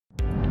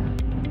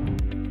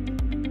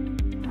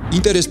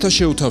ინტერესთა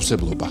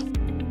შეუთავსებლობა.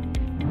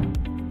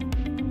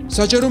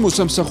 საჯარო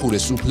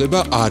მოსამსახურეს უფლება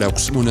არ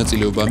აქვს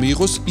მონაწილეობა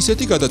მიიღოს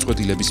ისეთი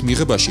გადაწყვეტილების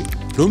მიღებაში,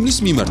 რომლის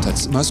მიმართაც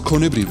მას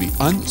ქონებრივი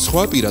ან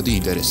სხვა პირადი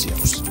ინტერესი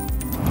აქვს.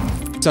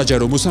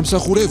 საჯარო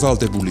მოსამსახურე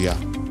ვალდებულია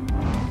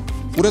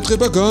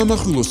ყურადღება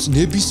გაამახვილოს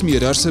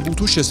ნებისმიერ არსებულ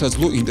თუ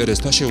შესაძლო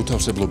ინტერესთა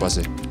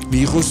შეუთავსებლობაზე.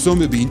 მიიღოს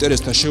ზომები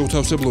ინტერესთა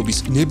შეუთავსებლობის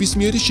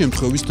ნებისმიერი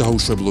შემთხვევის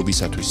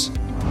დაუშვებლობისათვის.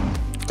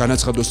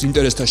 განაცხადოს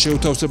ინტერესთა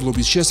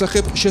შეუთავსებლობის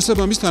შესახებ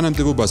შესაბამის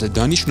თანამდებობაზე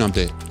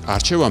დანიშნამდე,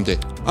 არჩევამდე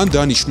ან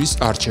დანიშნვის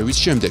არჩევის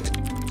შემდეგ,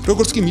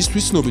 როგორც კი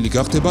მისთვის ცნობილი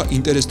გახდება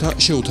ინტერესთა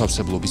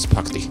შეუთავსებლობის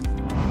ფაქტი.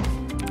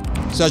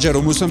 საჯარო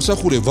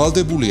მოსამსახურე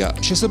ვალდებულია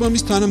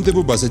შესაბამის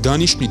თანამდებობაზე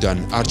დანიშნვიდან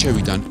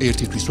არჩევიდან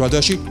 1 თვის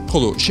ვადაში,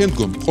 ხოლო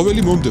შემდგომ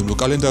ყოველი მომდევნო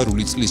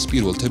კალენდარული წლის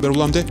 1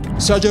 თებერვლამდე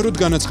საჯაროდ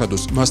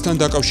განაცხადოს მასთან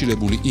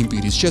დაკავშირებული იმ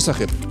პირის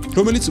შესახებ,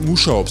 რომელიც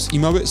მუშაობს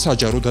იმავე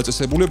საჯარო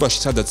დაწესებულებაში,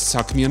 სადაც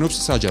საქმიანობს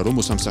საჯარო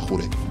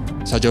მოსამსახურე.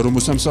 საჯარო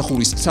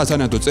მოსამსახურის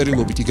სათანადო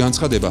წერილობითი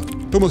განცხადება,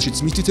 რომელშიც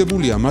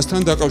მითითებულია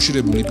მასთან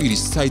დაკავშირებული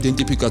პირის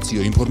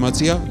საიდენტიფიკაციო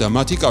ინფორმაცია და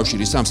მათი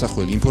კავშირის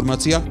სამსახველი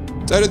ინფორმაცია,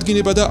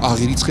 წარედგინება და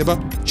აღირიცხება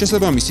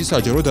შესაბამისი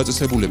საჯარო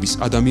დაწესებულების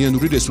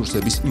ადამიანური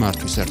რესურსების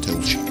მართვის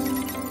ერთეულში.